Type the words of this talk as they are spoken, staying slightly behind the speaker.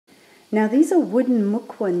Now these are wooden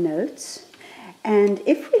mukwa notes, and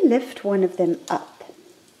if we lift one of them up,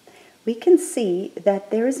 we can see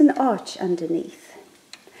that there is an arch underneath.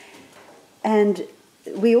 And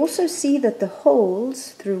we also see that the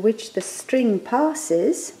holes through which the string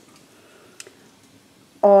passes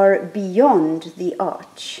are beyond the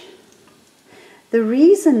arch. The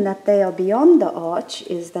reason that they are beyond the arch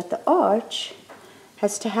is that the arch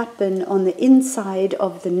has to happen on the inside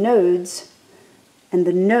of the nodes, and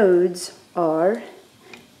the nodes are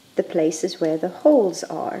the places where the holes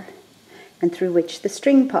are and through which the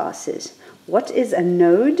string passes. What is a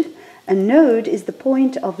node? A node is the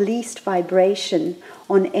point of least vibration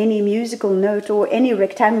on any musical note or any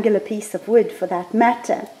rectangular piece of wood for that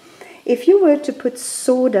matter. If you were to put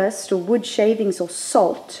sawdust or wood shavings or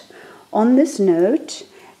salt on this note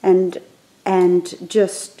and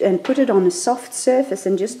put it on a soft surface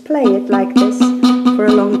and just play it like this for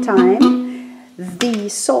a long time, the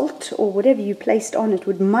salt or whatever you placed on it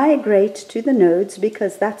would migrate to the nodes,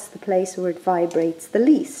 because that's the place where it vibrates the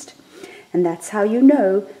least. And that's how you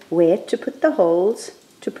know where to put the holes,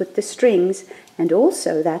 to put the strings, and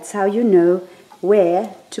also that's how you know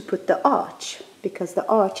where to put the arch, because the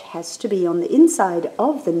arch has to be on the inside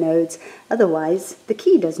of the nodes, otherwise the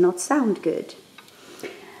key does not sound good.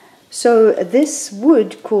 So this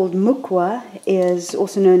wood called mukwa is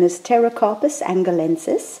also known as Pterocarpus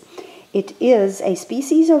angolensis. It is a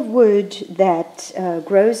species of wood that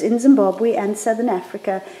grows in Zimbabwe and southern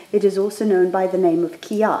Africa. It is also known by the name of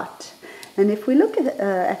kiat. And if we look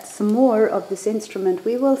at some more of this instrument,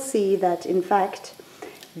 we will see that, in fact,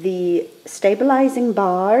 the stabilizing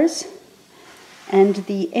bars and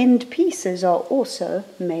the end pieces are also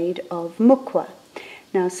made of mukwa.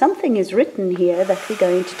 Now, something is written here that we're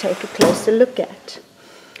going to take a closer look at.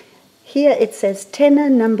 Here it says tenor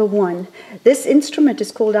number 1. This instrument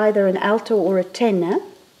is called either an alto or a tenor.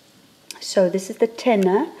 So this is the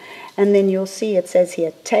tenor, and then you'll see it says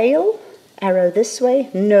here tail, arrow this way,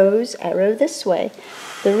 nose, arrow this way.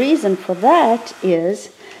 The reason for that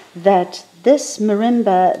is that this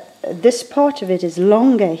marimba, this part of it is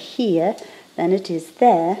longer here than it is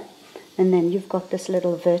there, and then you've got this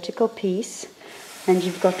little vertical piece, and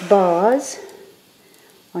you've got bars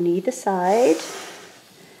on either side,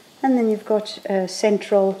 and then you've got a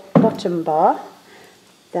central bottom bar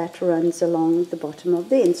that runs along the bottom of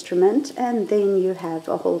the instrument, and then you have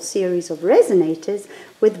a whole series of resonators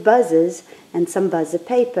with buzzers and some buzzer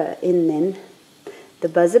paper in them. The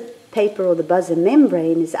buzzer paper or the buzzer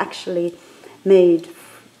membrane is actually made,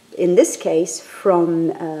 in this case,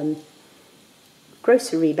 from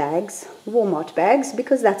grocery bags, Walmart bags,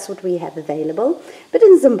 because that's what we have available. But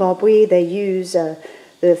in Zimbabwe they use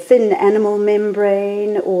the thin animal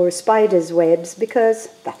membrane or spider's webs, because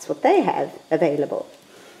that's what they have available.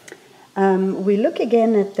 We look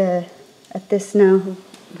again at this now.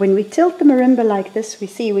 When we tilt the marimba like this, we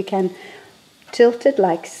see we can tilt it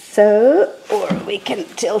like so, or we can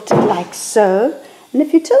tilt it like so. And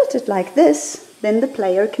if you tilt it like this, then the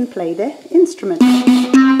player can play the instrument.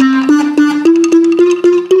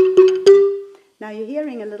 Now you're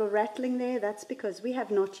hearing a little rattling there. That's because we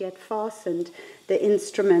have not yet fastened the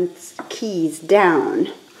instrument's keys down.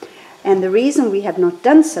 And the reason we have not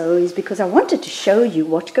done so is because I wanted to show you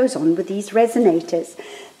what goes on with these resonators.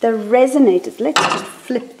 The resonators, let's just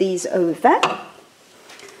flip these over.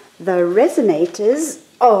 The resonators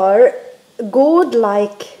are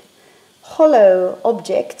gourd-like hollow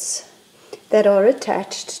objects that are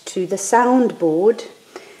attached to the soundboard.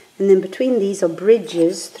 And then between these are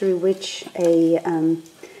bridges through which a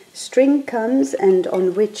string comes and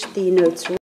on which the notes